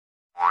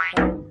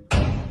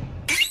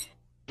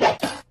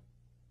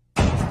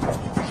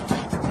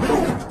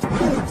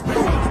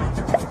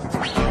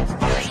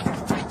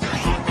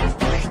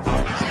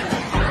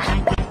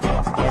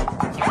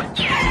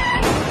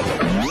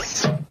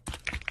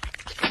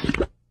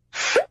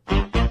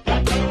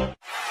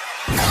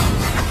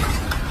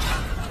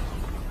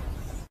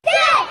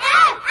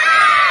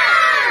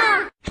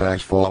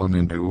has fallen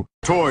into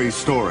Toy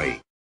Story.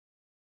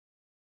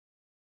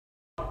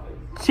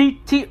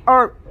 CTRBTP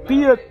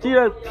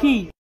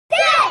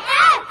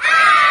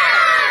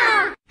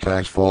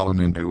Has fallen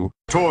into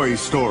Toy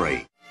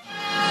Story.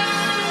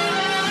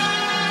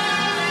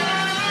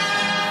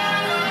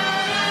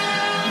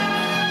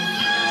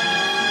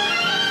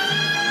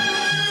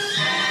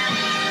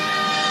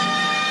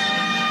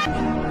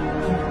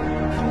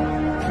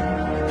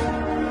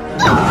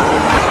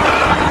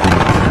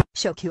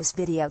 Showcase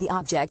video the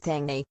object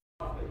thingy.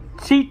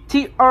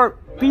 CTRBTP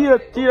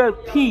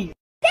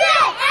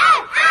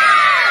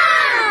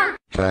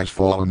Has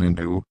fallen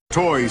into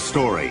Toy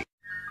Story.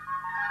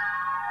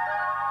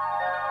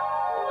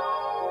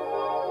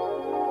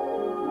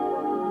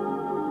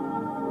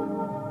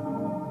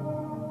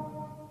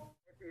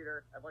 Hey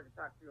Peter, I'd like to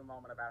talk to you a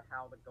moment about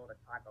how to go to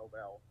Taco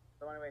Bell.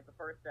 So anyways, the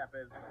first step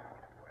is,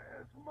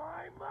 where's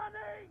my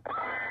money?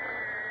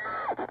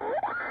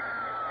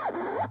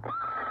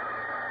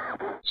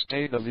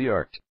 State of the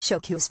art.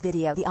 Showcase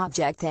video the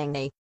object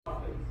thingy.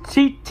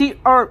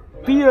 CTRBTP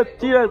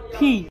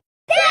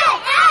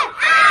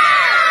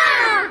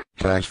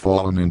Has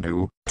fallen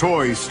into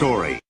Toy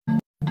Story.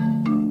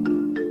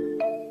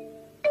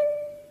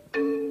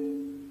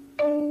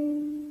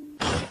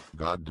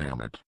 God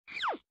damn it.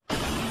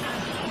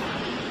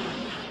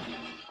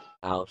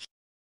 Ouch.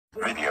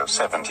 Radio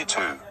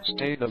 72.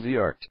 State of the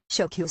art.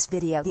 Showcase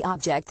video the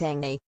object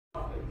thingy.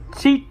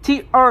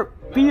 CTRBTP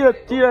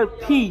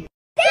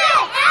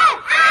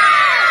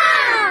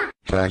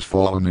Has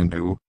fallen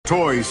into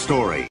Toy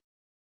Story.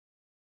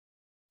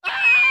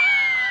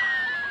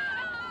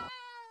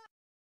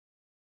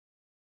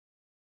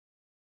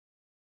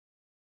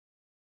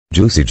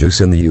 Juicy Juice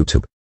in the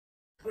YouTube.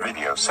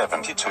 Radio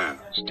 72.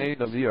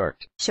 State of the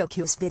art.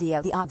 Showcase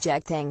video the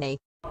object thingy.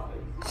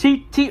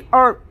 CTRBTP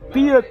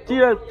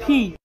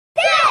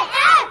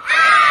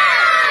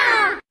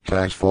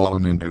Has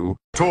fallen into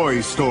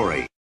Toy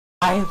Story.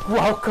 Hi,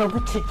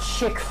 welcome to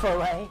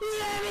Chick-fil-A.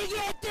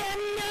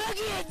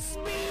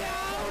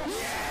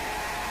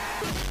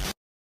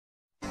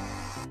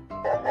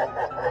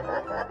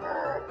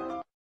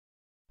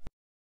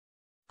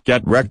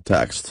 Get wrecked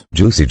text.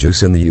 Juicy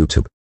Juice in the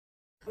YouTube.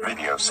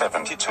 Radio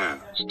 72.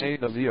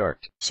 State of the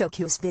art.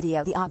 Showcase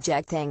video the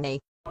object thingy.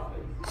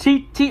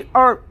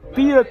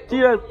 CTRBTP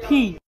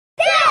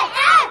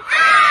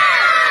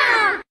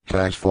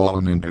Has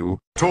fallen into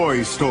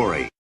Toy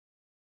Story.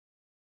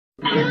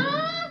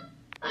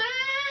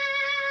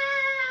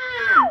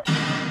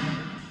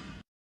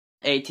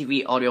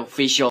 ATV Audio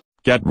Visual.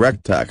 Get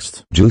wrecked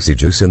text. Juicy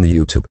Juice in the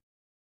YouTube.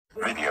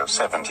 Radio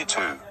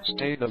 72.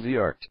 State of the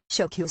art.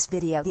 Showcase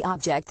video the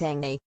object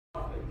thingy.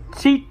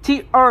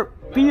 CTRBTP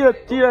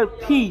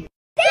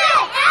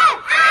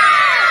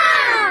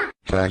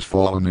Has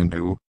fallen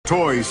into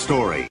Toy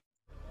Story.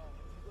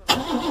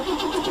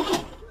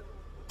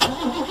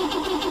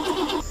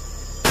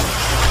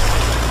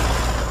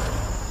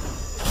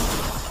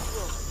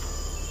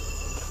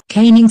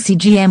 Caning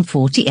CGM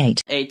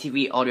 48.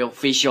 ATV Audio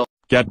Visual.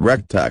 Get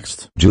wrecked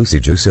text. Juicy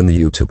Juice in the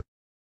YouTube.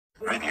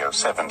 Radio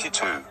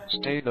 72.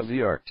 State of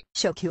the art.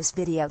 Showcase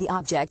video the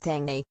object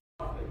thingy.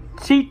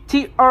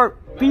 CTRBTP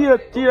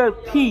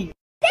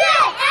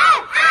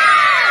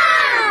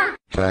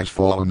Has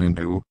fallen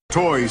into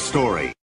Toy Story.